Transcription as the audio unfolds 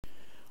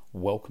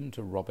Welcome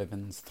to Rob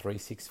Evans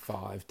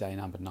 365, day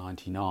number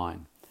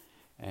 99.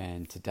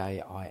 And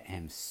today I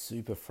am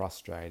super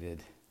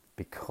frustrated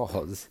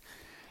because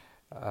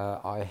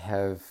I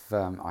had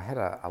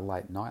a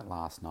late night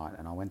last night,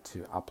 and I went to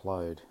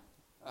upload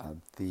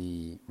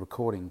the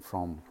recording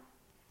from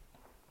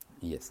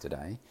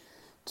yesterday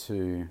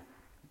to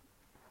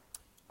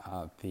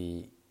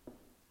the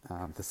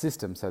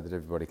system so that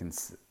everybody can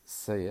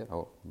see it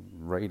or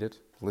read it,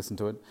 listen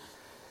to it.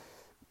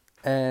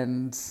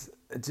 And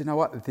do you know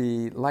what?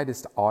 The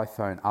latest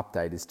iPhone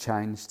update has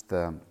changed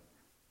the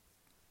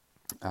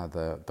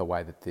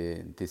way that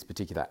this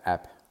particular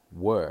app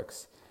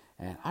works.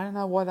 And I don't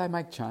know why they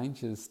make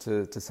changes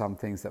to some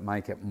things that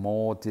make it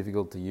more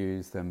difficult to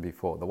use than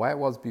before. The way it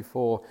was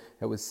before,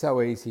 it was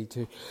so easy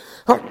to...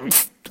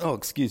 oh,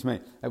 excuse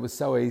me. It was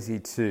so easy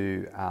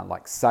to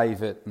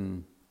save it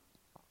and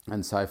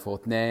so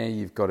forth. Now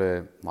you've got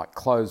to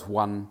close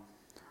one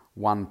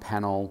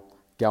panel,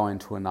 go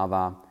into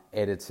another,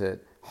 edit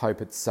it,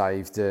 hope it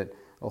saved it,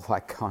 all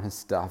that kind of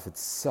stuff.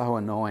 It's so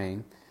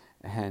annoying.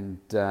 And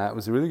it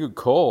was a really good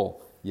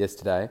call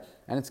yesterday,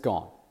 and it's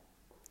gone.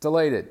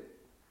 Deleted.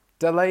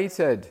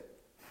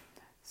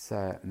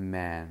 So,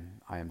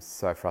 man, I am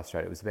so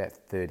frustrated. It was about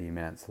 30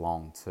 minutes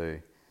long too.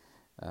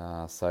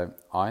 So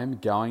I am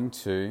going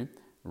to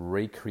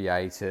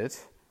recreate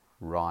it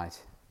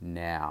right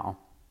now,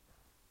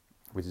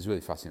 which is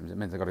really frustrating. It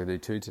means I've got to do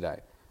two today.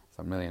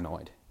 So I'm really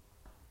annoyed.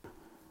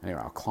 Anyway,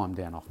 I'll climb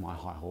down off my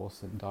high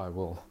horse and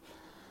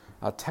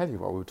I'll tell you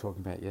what we were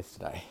talking about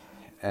yesterday.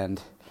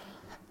 And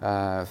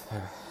I'm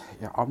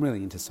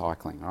really into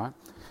cycling, right?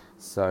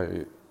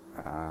 So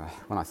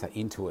when I say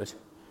into it,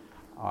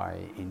 I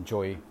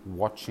enjoy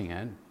watching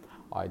it.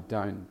 I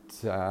don't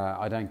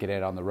get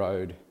out on the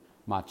road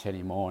much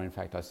anymore. In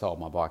fact, I sold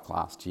my bike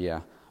last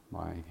year,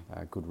 my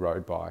good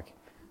road bike,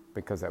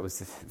 because it's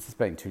just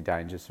been too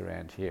dangerous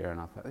around here, and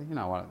I thought, you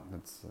know what,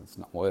 it's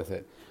not worth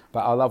it.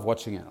 But I love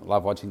watching it. I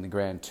love watching the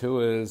Grand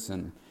Tours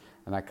and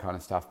that kind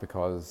of stuff,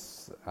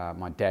 because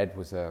my dad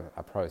was a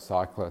pro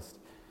cyclist,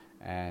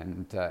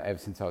 and ever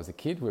since I was a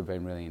kid, we've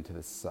been really into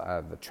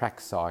the track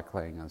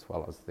cycling as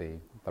well as the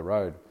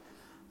road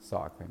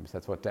cycling. So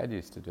that's what Dad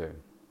used to do.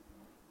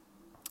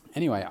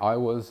 Anyway, I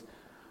was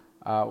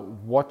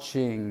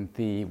watching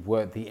the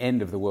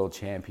end of the World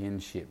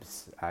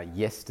Championships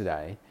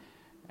yesterday.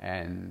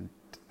 And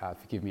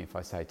forgive me if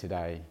I say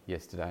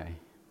yesterday,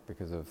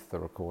 because of the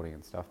recording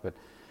and stuff, but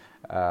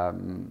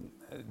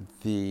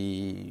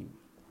they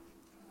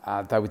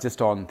were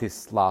just on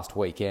this last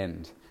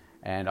weekend,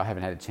 and I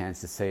haven't had a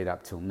chance to see it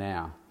up till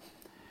now.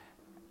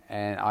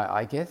 And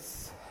I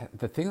guess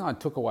the thing I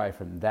took away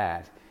from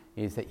that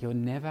is that you're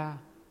never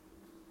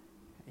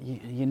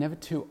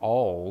too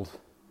old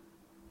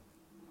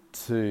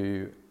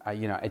to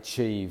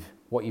achieve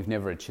what you've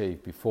never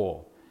achieved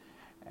before.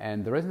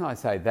 And the reason I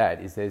say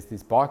that is there's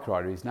this bike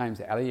rider, his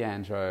name's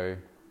Alejandro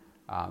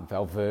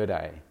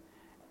Valverde,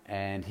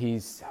 and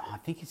I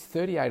think he's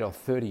 38 or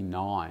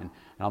 39, and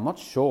I'm not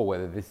sure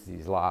whether this is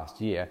his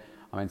last year.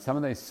 I mean, some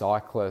of these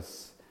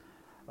cyclists,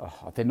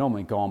 they're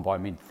normally gone by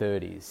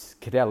mid-30s.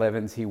 Cadel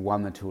Evans, he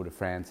won the Tour de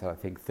France, I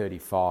think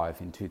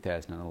 35 in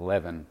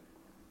 2011.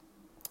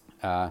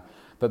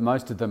 But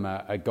most of them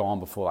are gone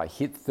before they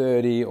hit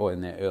 30 or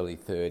in their early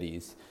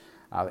 30s.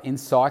 In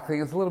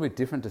cycling, it's a little bit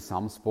different to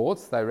some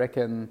sports. They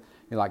reckon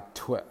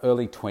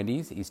early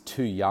 20s is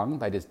too young.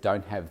 They just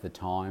don't have the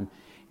time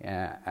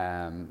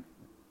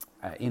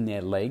in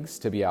their legs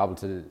to be able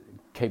to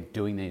keep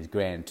doing these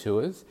grand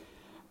tours.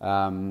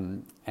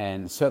 And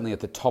certainly at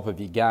the top of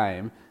your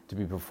game, to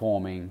be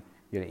performing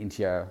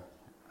into your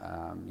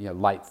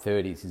late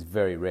 30s is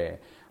very rare.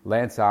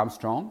 Lance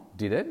Armstrong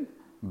did it,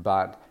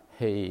 but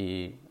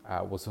he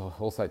was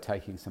also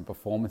taking some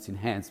performance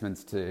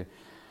enhancements to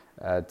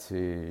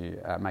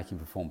make him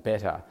perform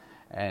better.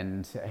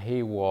 And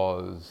he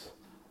was,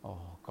 it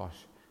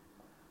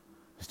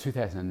was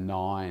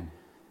 2009.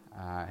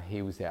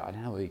 He was out. I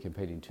don't know whether he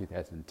competed in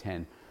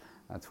 2010.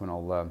 That's when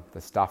all the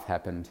stuff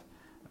happened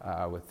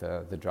with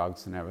the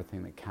drugs and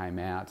everything that came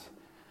out.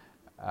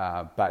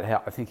 But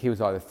I think he was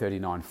either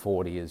 39,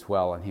 40 as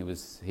well, and he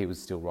was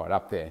still right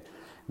up there.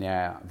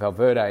 Now,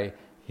 Valverde,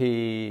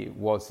 he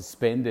was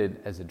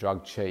suspended as a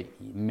drug cheat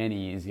many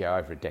years ago,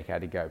 over a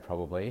decade ago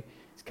probably.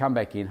 He's come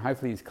back in.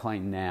 Hopefully he's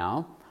clean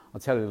now. I'll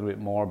tell you a little bit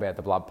more about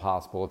the blood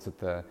passports at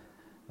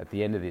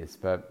the end of this.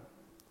 But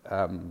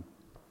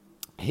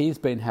he's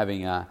been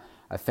having a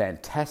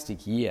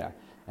fantastic year,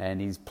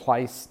 and he's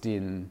placed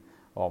in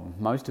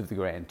most of the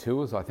Grand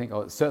Tours, I think,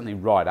 certainly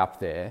right up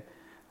there.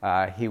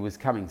 He was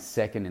coming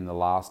second in the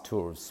last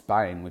Tour of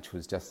Spain, which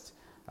was just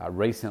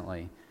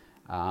recently.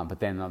 But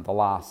then on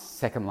the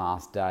second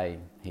last day,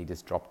 he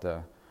just dropped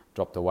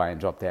away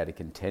and dropped out of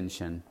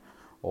contention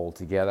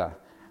altogether.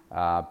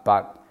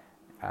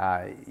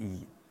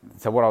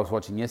 So what I was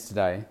watching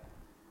yesterday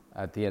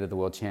at the end of the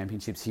World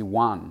Championships, he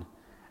won,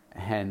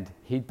 and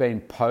he'd been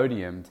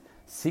podiumed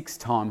 6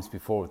 times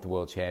before at the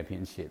World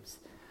Championships.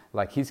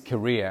 Like, his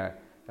career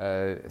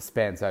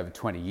spans over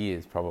 20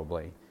 years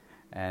probably,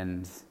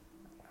 and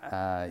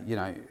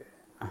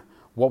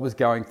What was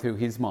going through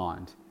his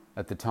mind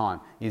at the time?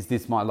 Is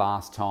this my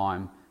last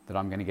time that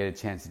I'm going to get a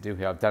chance to do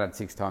here? I've done it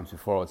 6 times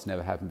before. It's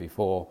never happened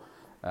before.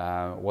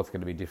 What's going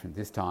to be different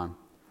this time?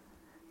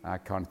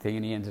 Kind of thing.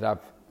 And he ended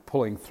up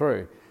pulling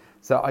through.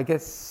 So I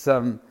guess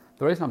the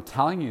reason I'm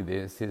telling you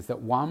this is that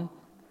one,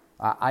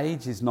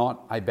 age is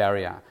not a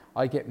barrier.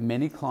 I get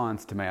many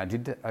clients to me. I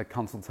did a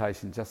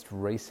consultation just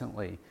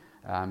recently.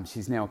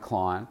 She's now a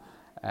client.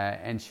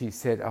 And she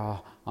said,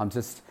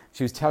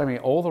 she was telling me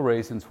all the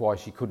reasons why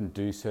she couldn't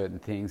do certain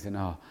things. And,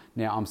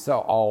 now I'm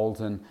so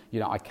old and,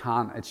 I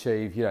can't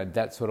achieve,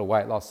 that sort of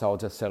weight loss, so I'll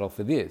just settle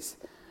for this.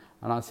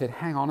 And I said,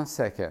 hang on a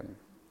second.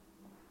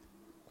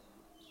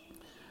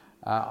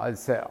 I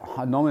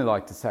normally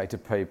like to say to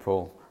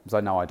people, because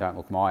I know I don't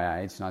look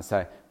my age, and I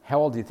say, how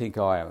old do you think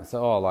I am? I say,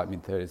 like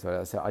mid-30s.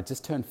 I said, I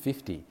just turned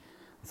 50.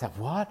 I said,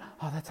 what?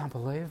 Oh, that's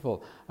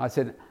unbelievable. I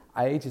said,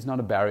 age is not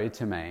a barrier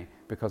to me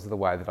because of the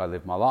way that I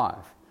live my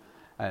life.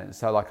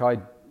 So like I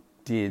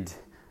did,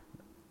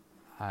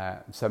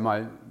 so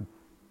my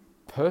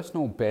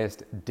personal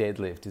best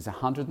deadlift is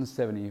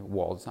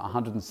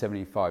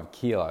 175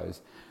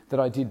 kilos that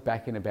I did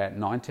back in about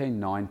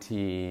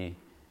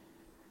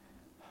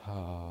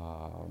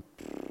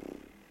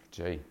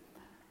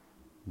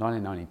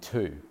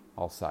 1992,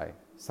 I'll say,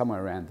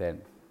 somewhere around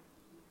then.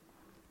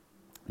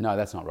 No,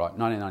 that's not right,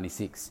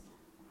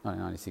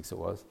 1996 it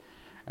was.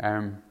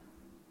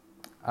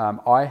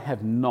 I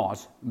have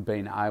not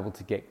been able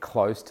to get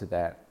close to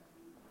that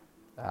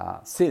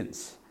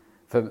since,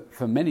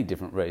 for many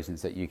different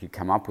reasons that you could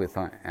come up with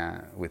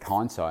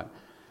hindsight.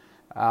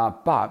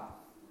 But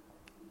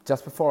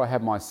just before I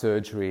had my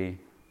surgery,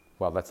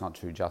 well, that's not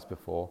true, just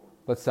before,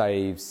 let's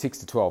say 6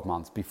 to 12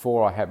 months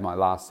before I had my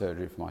last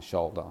surgery for my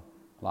shoulder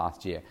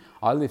last year,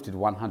 I lifted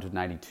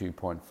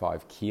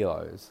 182.5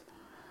 kilos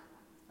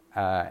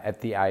at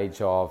the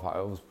age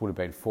of, would have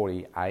been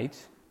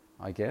 48,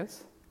 I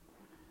guess.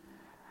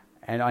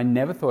 And I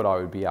never thought I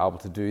would be able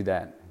to do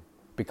that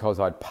because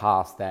I'd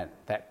passed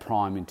that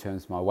prime in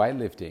terms of my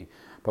weightlifting.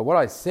 But what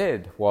I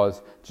said was,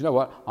 do you know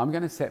what? I'm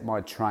going to set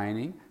my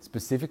training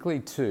specifically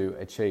to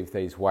achieve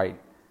these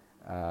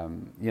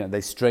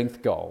these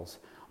strength goals.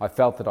 I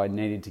felt that I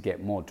needed to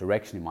get more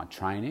direction in my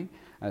training.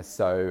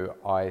 So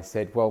I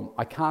said, well,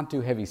 I can't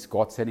do heavy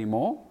squats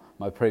anymore.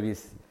 My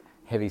previous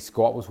heavy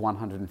squat was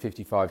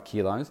 155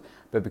 kilos,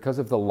 but because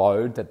of the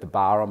load that the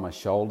bar on my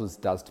shoulders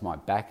does to my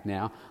back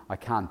now, I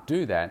can't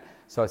do that.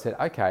 So I said,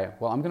 okay,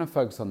 well, I'm going to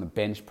focus on the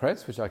bench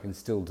press, which I can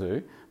still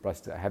do, but I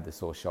still have the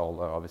sore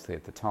shoulder, obviously,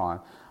 at the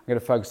time. I'm going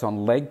to focus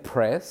on leg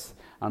press,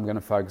 and I'm going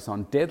to focus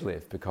on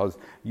deadlift, because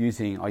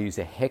I use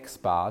a hex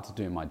bar to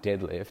do my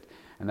deadlift,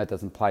 and that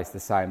doesn't place the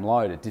same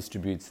load. It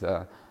distributes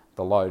the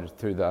load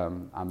through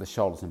the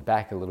shoulders and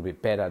back a little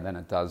bit better than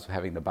it does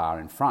having the bar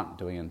in front,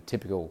 doing a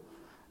typical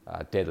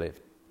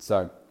deadlift.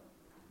 So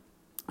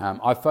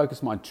I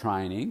focus my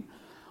training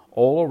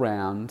all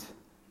around,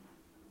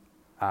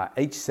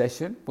 each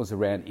session was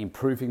around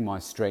improving my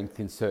strength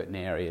in certain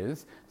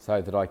areas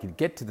so that I could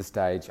get to the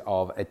stage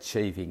of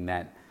achieving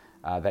that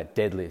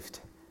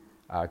deadlift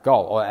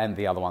goal, and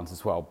the other ones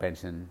as well,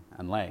 bench and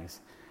legs.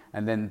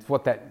 And then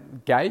what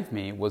that gave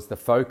me was the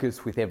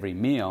focus with every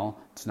meal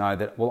to know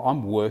that, well,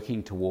 I'm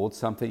working towards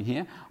something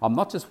here. I'm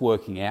not just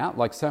working out,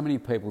 like so many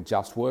people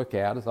just work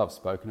out, as I've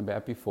spoken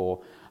about before,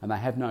 and they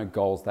have no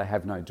goals, they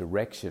have no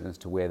direction as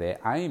to where they're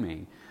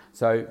aiming.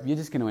 So you're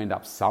just going to end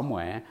up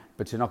somewhere,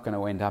 but you're not going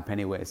to end up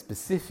anywhere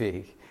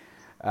specific.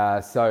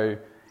 So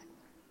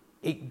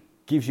it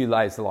gives you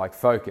laser-like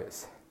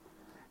focus.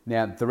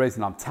 Now, the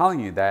reason I'm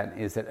telling you that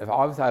is that if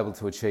I was able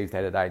to achieve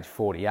that at age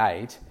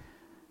 48,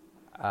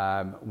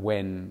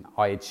 when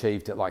I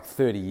achieved it like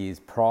 30 years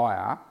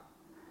prior,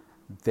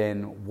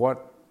 then where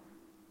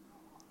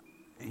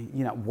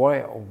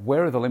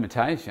are the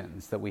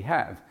limitations that we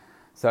have?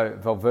 So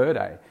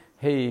Valverde,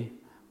 he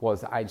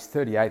was age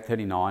 38,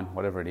 39,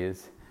 whatever it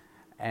is,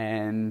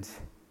 and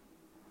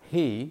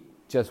he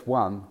just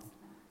won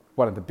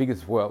one of the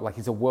biggest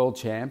he's a world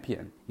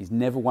champion. He's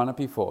never won it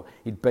before.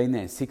 He'd been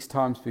there 6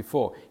 times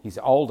before. He's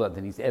older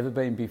than he's ever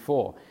been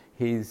before.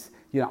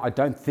 I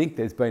don't think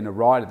there's been a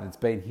rider that's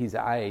been his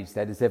age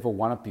that has ever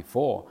won it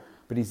before,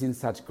 but he's in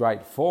such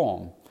great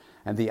form.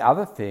 And the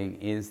other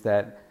thing is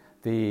that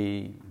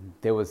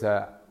there was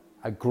a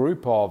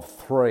group of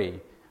 3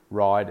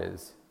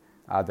 riders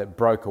that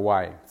broke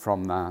away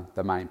from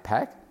the main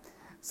pack.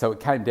 So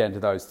it came down to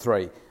those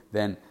 3.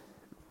 Then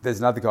there's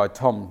another guy,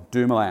 Tom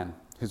Dumoulin,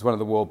 who's one of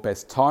the world's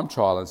best time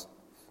trialers.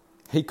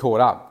 He caught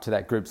up to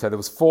that group. So there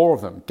was 4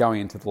 of them going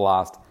into the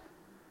last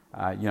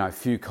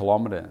few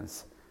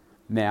kilometres.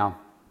 Now,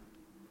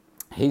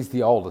 he's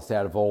the oldest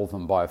out of all of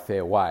them by a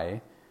fair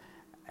way,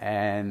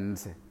 and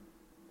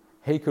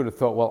he could have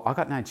thought, well, I've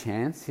got no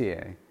chance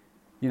here,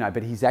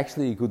 but he's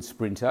actually a good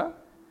sprinter,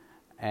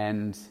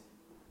 and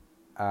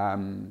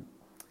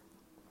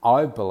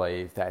I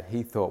believe that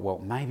he thought, well,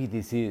 maybe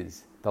this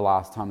is the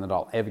last time that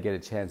I'll ever get a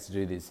chance to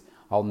do this.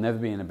 I'll never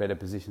be in a better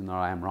position than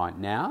I am right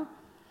now,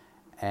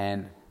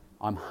 and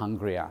I'm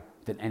hungrier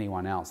than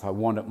anyone else. I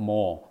want it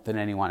more than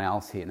anyone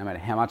else here. No matter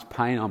how much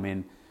pain I'm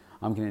in,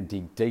 I'm going to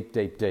dig deep,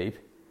 deep, deep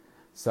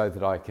so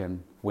that I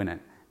can win it.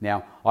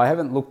 Now, I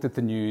haven't looked at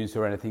the news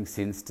or anything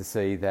since to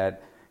see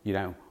that,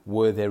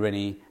 were there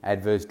any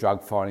adverse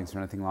drug findings or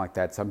anything like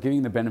that. So I'm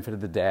giving the benefit of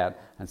the doubt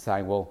and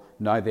saying, well,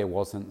 no, there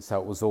wasn't. So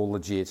it was all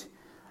legit.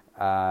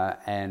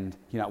 And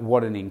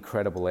what an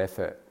incredible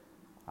effort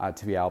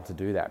to be able to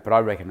do that. But I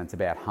reckon it's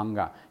about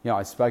hunger.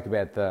 I spoke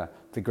about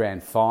the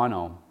grand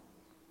final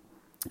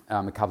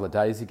a couple of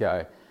days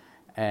ago,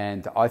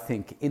 and I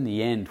think in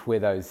the end, where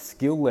those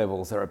skill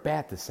levels are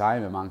about the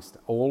same amongst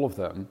all of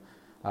them,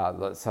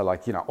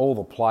 all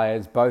the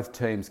players, both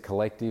teams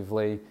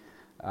collectively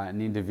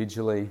and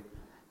individually,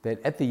 that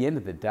at the end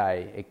of the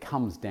day, it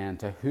comes down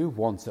to who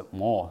wants it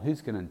more,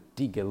 who's going to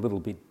dig a little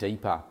bit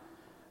deeper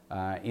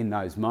in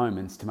those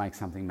moments to make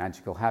something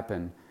magical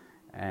happen.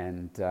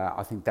 And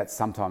I think that's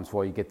sometimes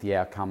why you get the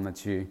outcome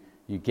that you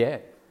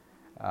get.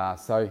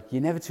 So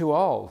you're never too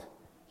old.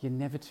 You're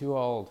never too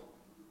old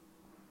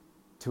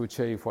to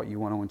achieve what you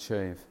want to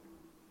achieve.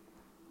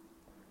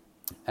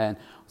 And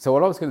so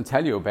what I was going to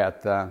tell you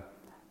about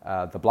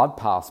the blood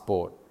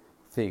passport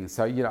thing.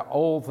 So,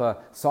 all the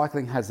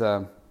cycling has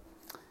a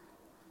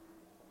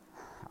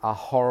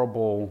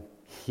horrible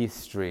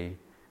history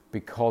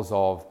because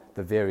of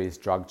the various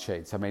drug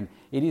cheats. I mean,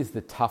 it is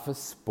the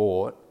toughest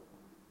sport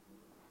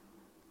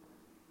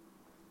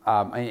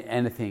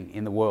anything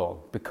in the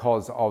world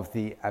because of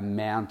the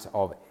amount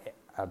of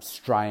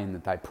strain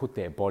that they put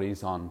their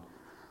bodies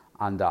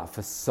under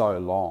for so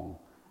long.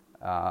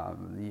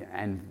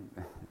 And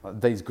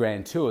these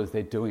grand tours,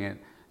 they're doing it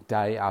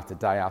day after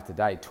day after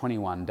day,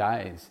 21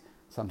 days,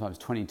 sometimes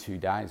 22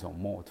 days or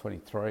more,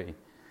 23.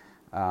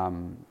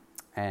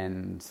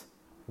 And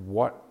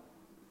what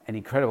an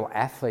incredible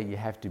athlete you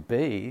have to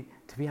be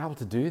able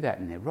to do that.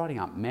 And they're riding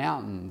up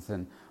mountains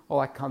and all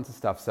that kinds of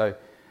stuff. So,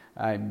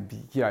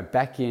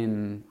 back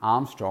in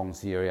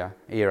Armstrong's era,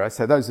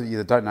 so those of you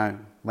that don't know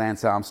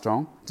Lance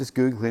Armstrong, just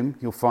Google him,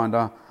 you'll find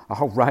a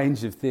whole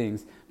range of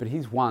things, but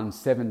he's won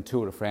 7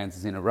 Tour de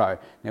France's in a row.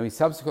 Now, he's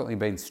subsequently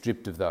been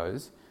stripped of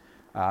those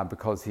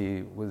because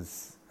he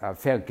was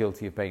found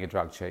guilty of being a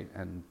drug cheat,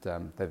 and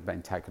they've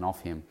been taken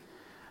off him.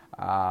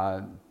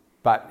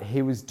 But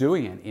he was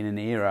doing it in an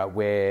era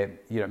where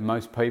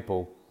most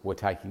people were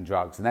taking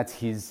drugs, and that's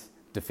his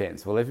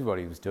defence. Well,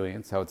 everybody was doing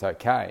it, so it's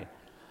okay.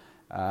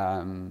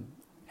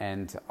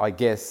 And I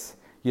guess,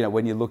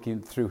 when you're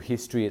looking through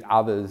history at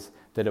others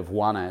that have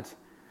won it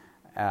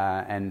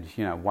and,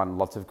 won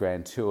lots of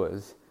grand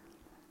tours,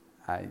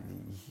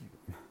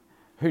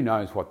 who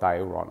knows what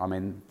they were on. I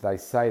mean, they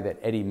say that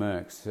Eddie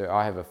Merckx,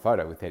 I have a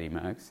photo with Eddie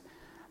Merckx,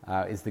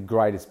 is the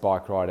greatest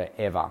bike rider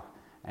ever.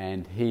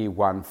 And he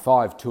won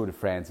 5 Tour de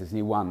France's, and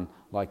he won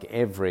like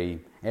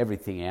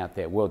everything out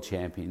there, world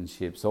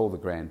championships, all the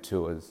grand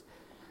tours.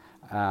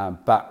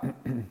 But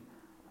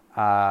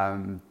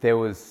there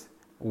was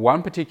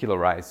one particular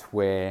race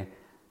where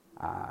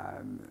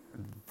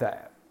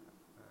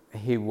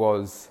he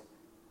was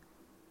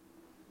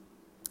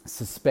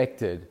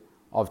suspected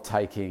of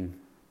taking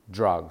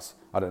drugs.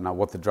 I don't know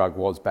what the drug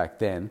was back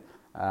then,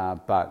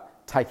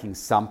 but taking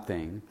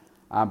something.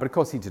 But of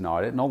course he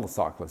denied it, and all the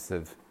cyclists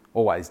have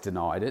always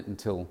denied it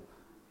until,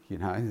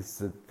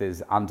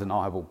 there's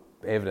undeniable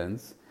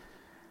evidence.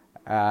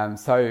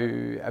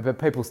 But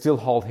people still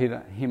hold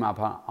him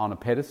up on a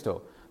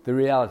pedestal. The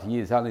reality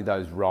is only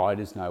those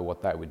riders know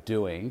what they were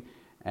doing,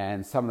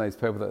 and some of these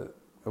people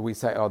that we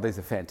say, oh, these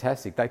are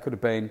fantastic, they could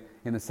have been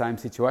in the same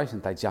situation,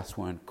 they just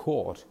weren't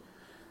caught.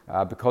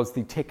 Because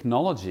the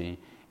technology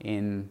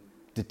in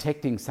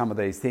detecting some of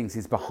these things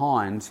is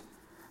behind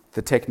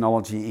the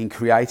technology in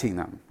creating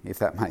them, if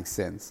that makes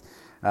sense.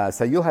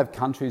 So you'll have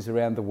countries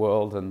around the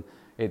world, and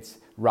it's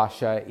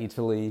Russia,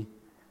 Italy,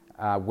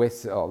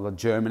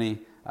 Germany,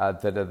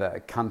 that are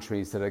the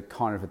countries that are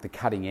kind of at the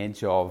cutting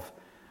edge of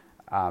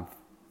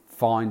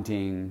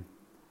finding,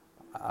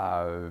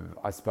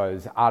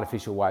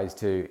 artificial ways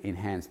to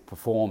enhance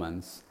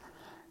performance.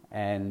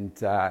 And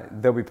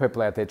there'll be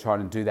people out there trying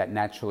to do that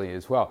naturally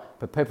as well.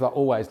 But people are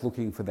always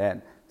looking for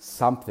that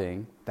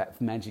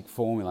magic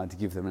formula to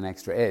give them an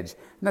extra edge.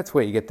 And that's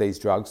where you get these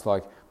drugs,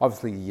 like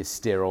obviously your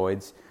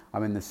steroids. I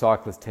mean, the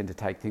cyclists tend to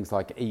take things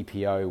like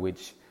EPO,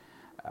 which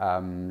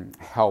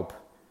help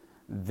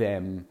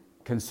them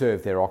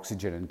conserve their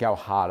oxygen and go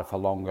harder for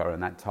longer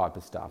and that type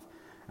of stuff.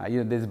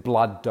 There's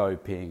blood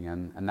doping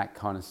and that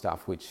kind of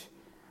stuff, which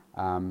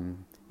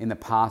in the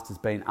past has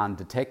been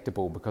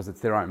undetectable because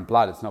it's their own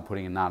blood. It's not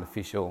putting an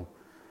artificial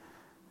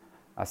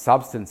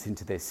substance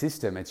into their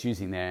system. It's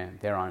using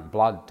their own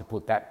blood to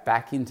put that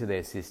back into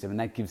their system, and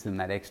that gives them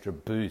that extra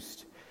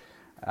boost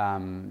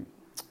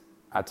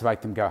to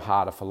make them go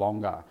harder for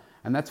longer.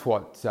 And that's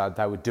what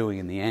they were doing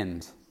in the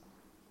end.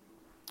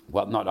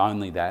 Well, not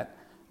only that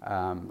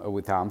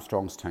with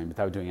Armstrong's team, but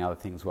they were doing other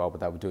things as well, but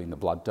they were doing the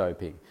blood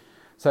doping.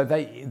 So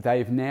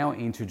they've now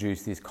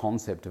introduced this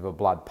concept of a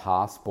blood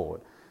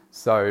passport.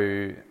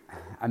 So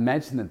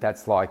imagine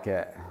that's like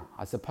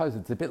I suppose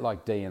it's a bit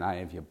like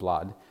DNA of your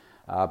blood,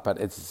 but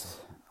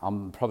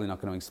I'm probably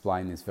not going to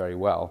explain this very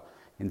well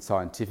in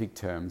scientific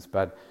terms,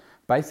 but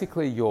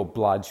basically your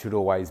blood should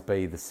always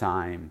be the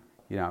same.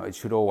 It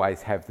should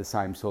always have the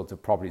same sorts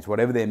of properties.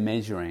 Whatever they're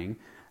measuring,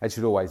 it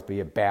should always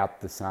be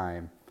about the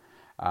same.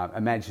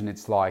 Imagine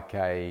it's like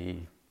a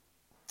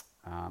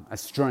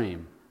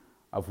stream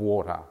of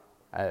water,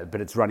 but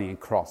it's running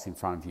across in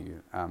front of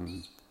you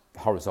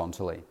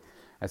horizontally.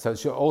 And so it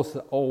should also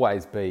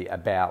always be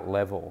about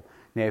level.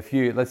 Now,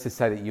 let's just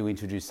say that you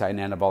introduce, say, an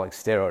anabolic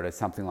steroid or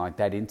something like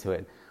that into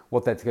it,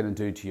 what that's going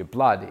to do to your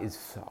blood is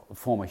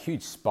form a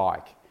huge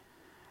spike.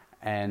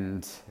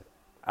 And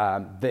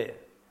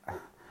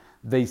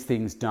these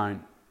things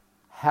don't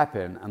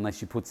happen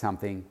unless you put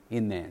something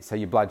in there. So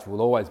your blood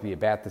will always be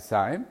about the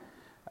same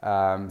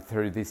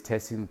through this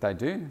testing that they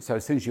do. So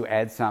as soon as you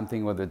add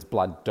something, whether it's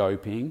blood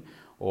doping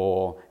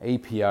or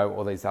EPO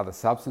or these other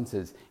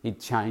substances, it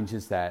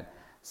changes that.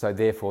 So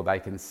therefore they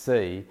can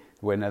see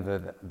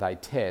whenever they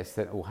test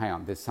that, oh, hang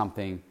on, there's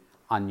something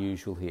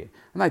unusual here.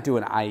 And they do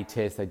an A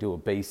test, they do a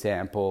B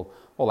sample,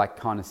 all that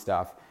kind of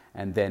stuff.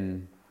 And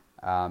then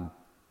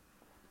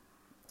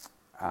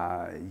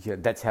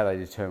that's how they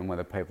determine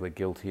whether people are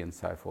guilty and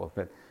so forth.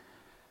 But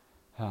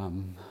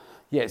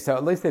so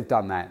at least they've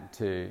done that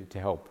to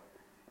help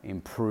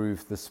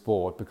improve the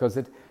sport, because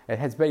it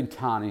has been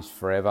tarnished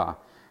forever.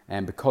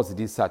 And because it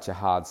is such a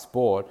hard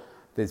sport,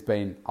 there's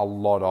been a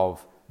lot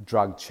of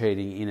drug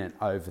cheating in it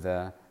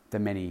over the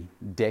many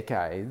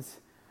decades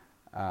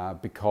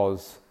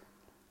because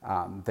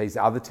these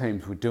other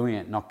teams were doing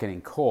it, not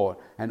getting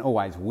caught, and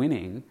always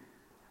winning.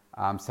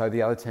 So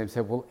the other team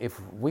said, well, if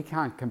we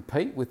can't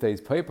compete with these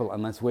people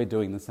unless we're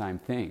doing the same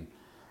thing.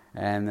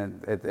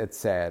 And it's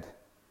sad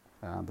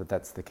that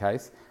that's the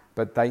case.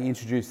 But they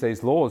introduced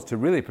these laws to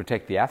really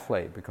protect the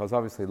athlete, because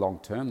obviously long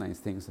term these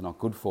things are not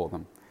good for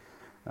them.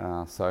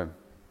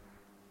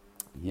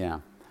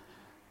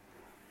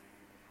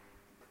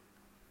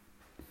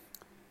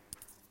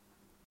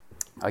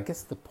 I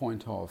guess the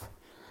point of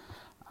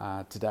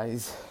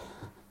today's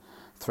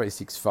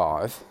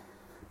 365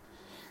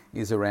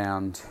 is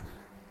around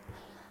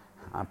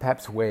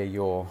perhaps where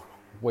you're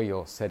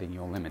setting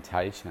your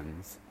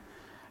limitations,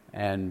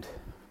 and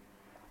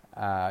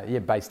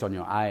based on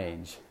your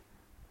age.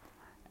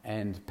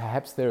 And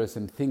perhaps there are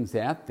some things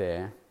out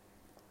there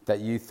that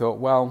you thought,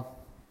 well,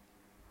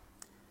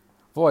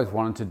 I've always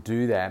wanted to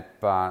do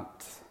that,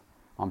 but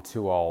I'm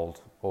too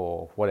old,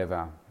 or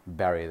whatever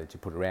barrier that you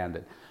put around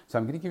it. So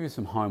I'm going to give you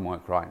some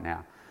homework right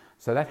now.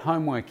 So that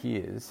homework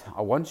is,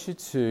 I want you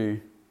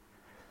to,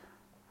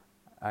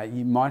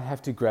 you might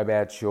have to grab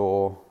out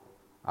your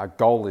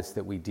goal list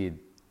that we did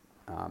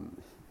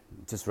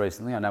just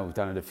recently. I know we've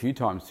done it a few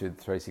times through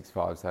the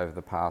 365s over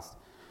the past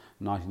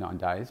 99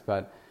 days,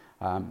 but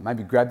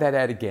maybe grab that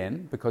out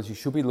again, because you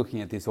should be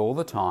looking at this all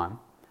the time,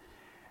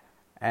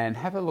 and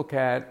have a look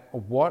at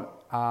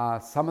what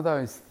are some of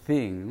those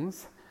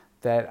things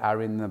that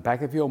are in the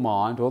back of your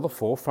mind or the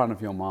forefront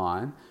of your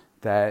mind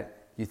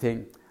that you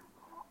think,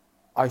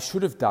 I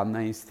should have done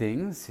these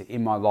things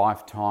in my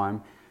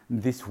lifetime,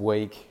 this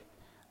week,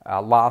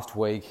 last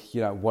week,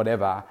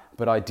 whatever,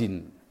 but I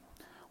didn't.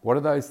 What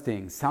are those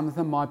things? Some of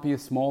them might be a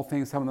small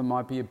thing, some of them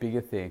might be a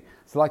bigger thing.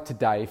 So like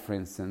today, for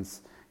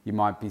instance, you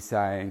might be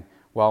saying,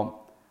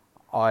 well,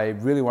 I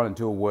really want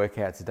to do a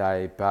workout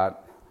today,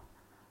 but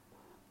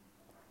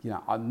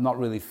I'm not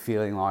really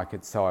feeling like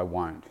it, so I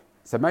won't.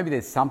 So maybe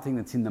there's something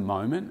that's in the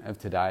moment of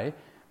today.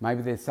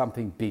 Maybe there's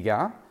something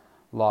bigger,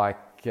 like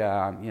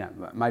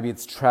maybe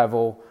it's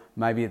travel,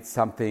 maybe it's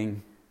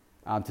something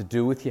to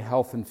do with your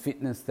health and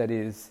fitness that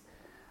is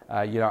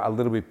a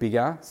little bit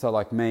bigger. So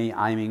like me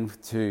aiming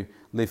to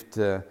lift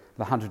the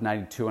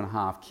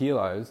 182.5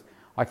 kilos,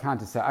 I can't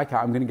just say, okay,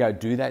 I'm going to go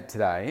do that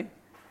today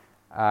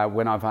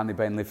when I've only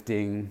been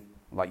lifting,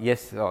 like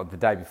yesterday or the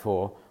day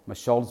before, my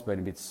shoulder's been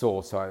a bit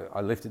sore, so I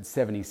lifted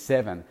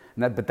 77.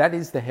 But that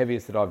is the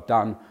heaviest that I've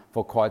done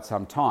for quite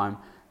some time,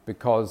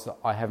 because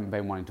I haven't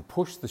been wanting to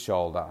push the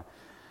shoulder.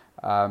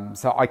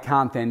 So I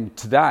can't then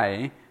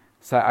today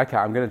say, okay,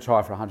 I'm going to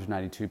try for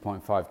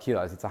 182.5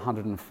 kilos. It's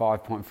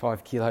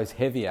 105.5 kilos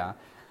heavier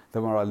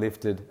than what I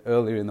lifted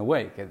earlier in the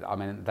week. I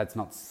mean, that's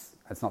not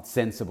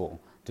sensible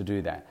to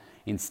do that.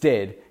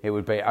 Instead, it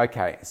would be,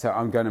 okay, so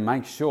I'm going to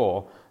make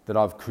sure that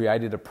I've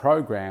created a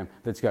program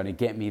that's going to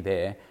get me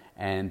there,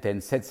 and then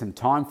set some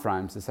time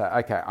frames to say,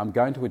 okay, I'm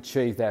going to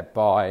achieve that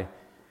by,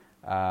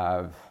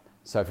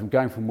 so from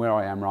going from where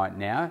I am right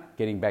now,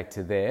 getting back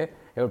to there,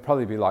 it would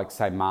probably be like,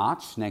 say,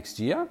 March next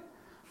year.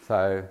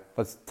 So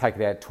let's take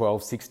it out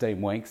 12,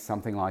 16 weeks,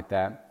 something like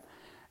that.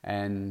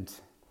 And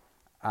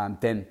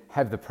then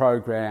have the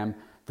program,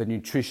 the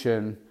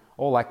nutrition,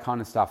 all that kind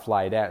of stuff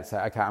laid out. So,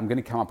 okay, I'm going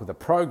to come up with a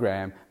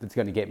program that's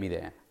going to get me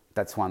there.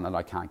 That's one that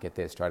I can't get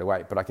there straight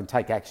away, but I can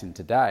take action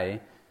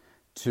today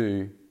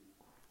to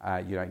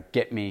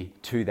get me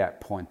to that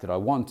point that I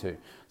want to.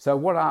 So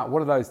what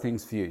are those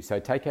things for you? So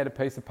take out a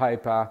piece of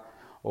paper,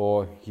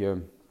 or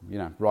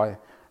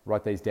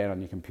write these down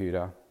on your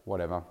computer,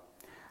 whatever.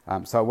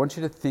 So I want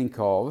you to think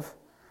of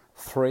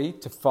 3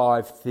 to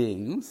 5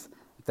 things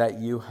that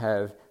you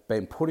have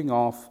been putting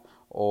off,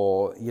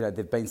 or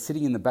they've been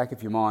sitting in the back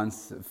of your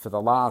minds for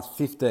the last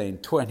 15,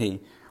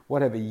 20,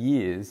 whatever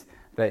years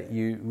that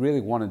you really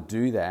want to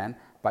do that,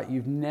 but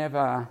you've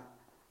never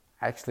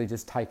actually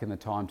just taken the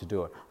time to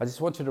do it. I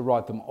just want you to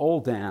write them all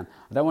down.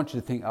 I don't want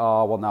you to think,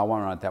 oh, well, no, I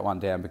won't write that one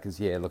down because,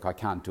 yeah, look, I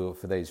can't do it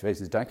for these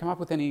reasons. Don't come up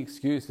with any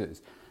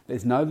excuses.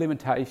 There's no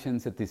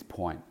limitations at this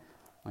point,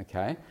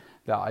 okay?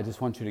 I just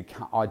want you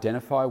to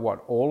identify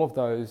what all of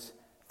those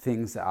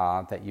things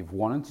are that you've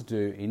wanted to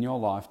do in your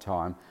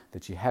lifetime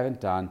that you haven't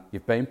done,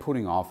 you've been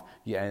putting off,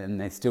 and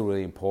they're still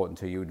really important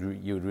to you.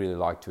 You would really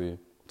like to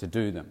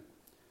do them.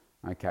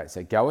 Okay,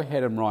 so go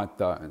ahead and write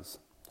those.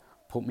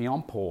 Put me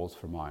on pause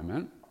for a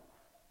moment,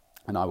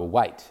 and I will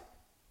wait.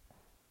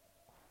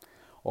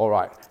 All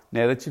right,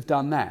 now that you've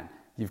done that,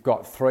 you've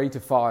got 3 to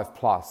 5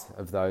 plus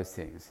of those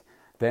things.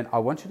 Then I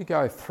want you to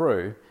go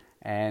through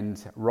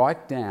and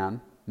write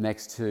down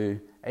next to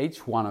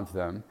each one of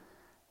them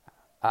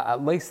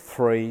at least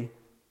 3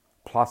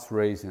 plus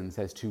reasons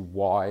as to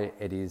why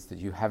it is that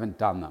you haven't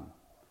done them.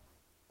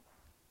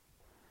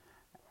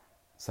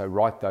 So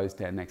write those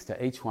down next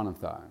to each one of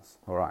those.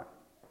 All right,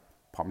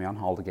 pop me on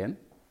hold again.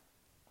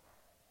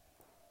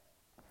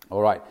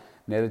 All right,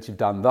 now that you've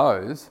done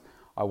those,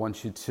 I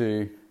want you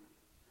to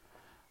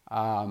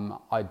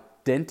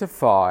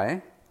identify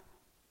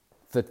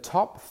the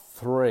top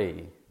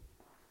 3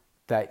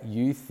 that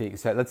you think.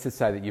 So let's just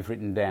say that you've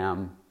written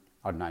down,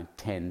 I don't know,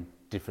 10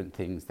 different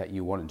things that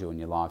you want to do in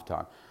your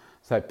lifetime.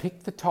 So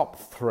pick the top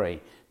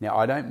 3. Now,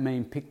 I don't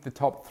mean pick the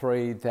top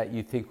 3 that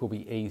you think will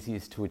be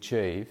easiest to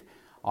achieve.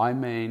 I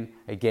mean,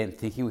 again,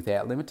 thinking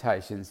without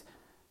limitations,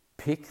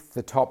 pick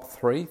the top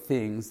 3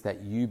 things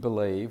that you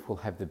believe will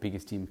have the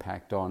biggest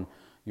impact on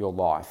your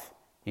life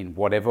in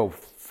whatever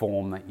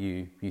form that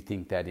you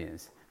think that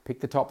is. Pick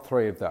the top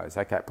 3 of those.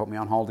 Okay, put me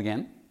on hold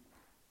again.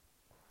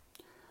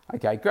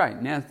 Okay,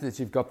 great. Now that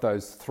you've got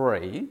those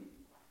 3,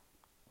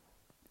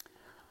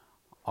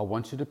 I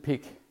want you to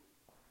pick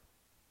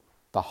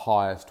the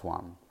highest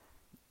one.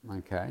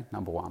 Okay,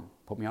 number 1.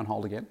 Put me on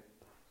hold again.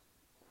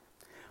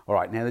 All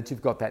right, now that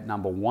you've got that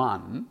number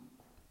 1,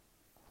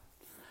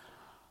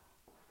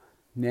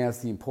 now's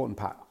the important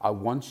part. I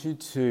want you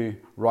to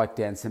write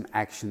down some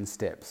action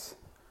steps.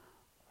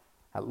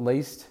 At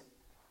least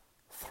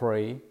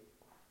 3.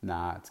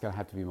 Nah, it's going to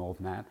have to be more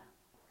than that.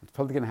 It's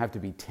probably going to have to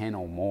be 10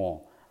 or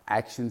more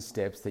action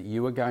steps that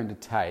you are going to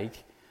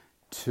take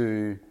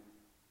to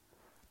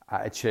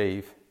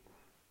achieve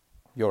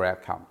your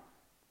outcome.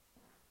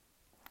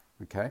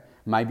 Okay?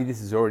 Maybe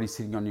this is already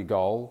sitting on your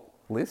goal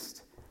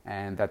list,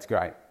 and that's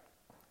great.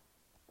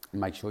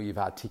 Make sure you've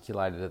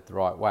articulated it the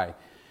right way.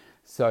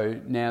 So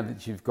now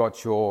that you've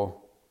got your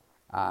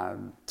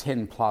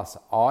 10 plus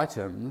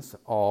items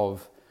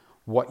of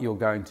what you're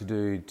going to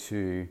do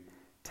to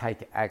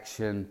take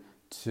action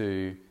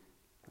to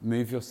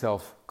move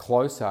yourself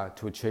closer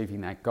to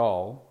achieving that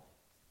goal,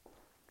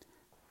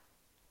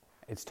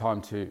 it's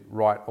time to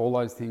write all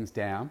those things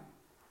down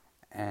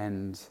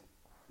and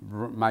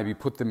maybe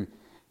put them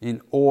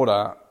in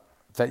order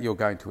that you're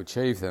going to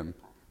achieve them.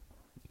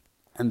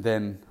 And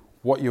then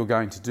what you're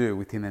going to do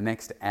within the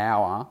next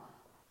hour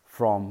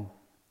from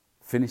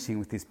finishing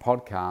with this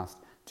podcast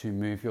to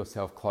move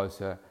yourself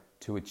closer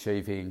to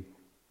achieving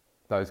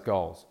those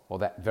goals, or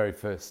that very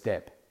first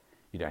step.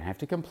 You don't have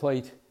to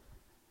complete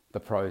the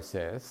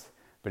process,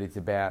 but it's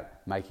about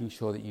making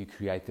sure that you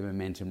create the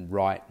momentum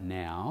right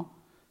now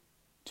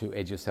to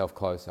edge yourself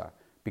closer,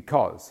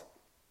 because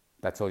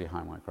that's all your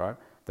homework, right?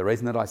 The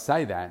reason that I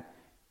say that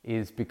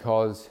is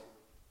because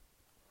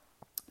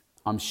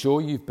I'm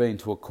sure you've been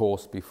to a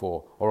course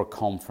before, or a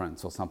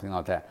conference or something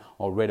like that,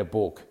 or read a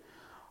book,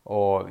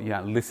 or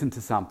listened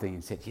to something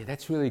and said, yeah,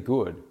 that's really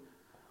good.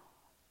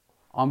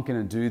 I'm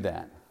going to do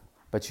that.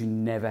 But you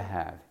never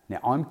have. Now,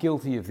 I'm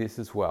guilty of this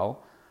as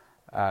well.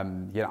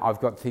 I've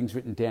got things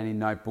written down in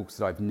notebooks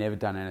that I've never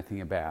done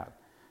anything about.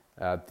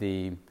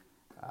 The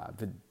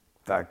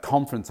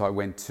conference I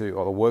went to,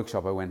 or the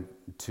workshop I went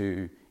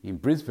to in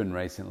Brisbane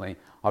recently,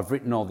 I've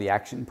written all the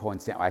action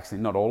points down. Actually,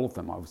 not all of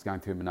them. I was going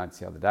through my notes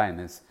the other day, and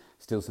there's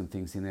still some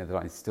things in there that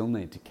I still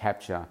need to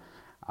capture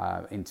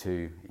I've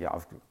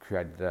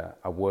created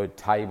a word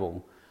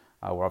table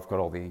where I've got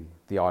all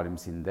the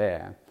items in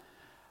there.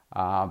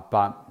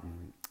 But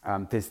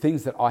there's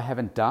things that I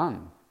haven't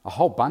done, a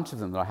whole bunch of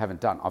them that I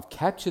haven't done. I've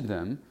captured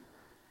them,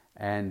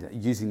 and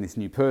using this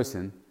new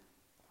person,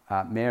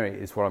 Mary,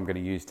 is what I'm going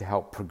to use to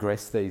help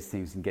progress these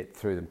things and get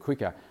through them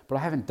quicker. But I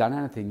haven't done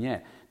anything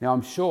yet. Now,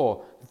 I'm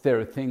sure that there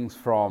are things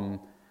from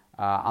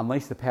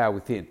Unleash the Power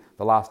Within.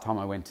 The last time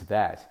I went to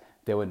that,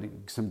 there were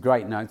some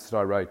great notes that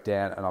I wrote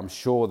down, and I'm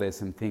sure there's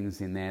some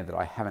things in there that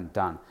I haven't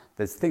done.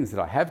 There's things that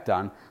I have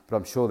done, but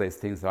I'm sure there's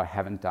things that I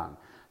haven't done.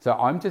 So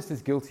I'm just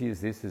as guilty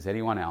as this as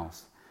anyone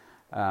else.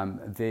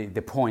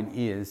 The point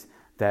is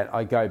that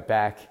I go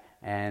back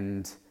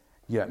and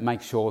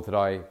make sure that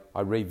I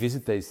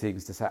revisit these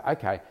things to say,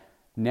 okay,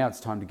 now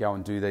it's time to go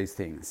and do these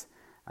things.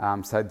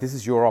 So this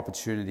is your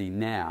opportunity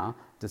now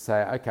to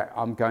say, okay,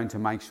 I'm going to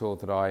make sure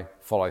that I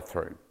follow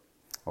through.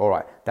 All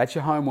right, that's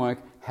your homework.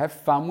 Have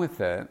fun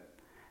with it,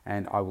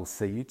 and I will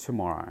see you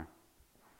tomorrow.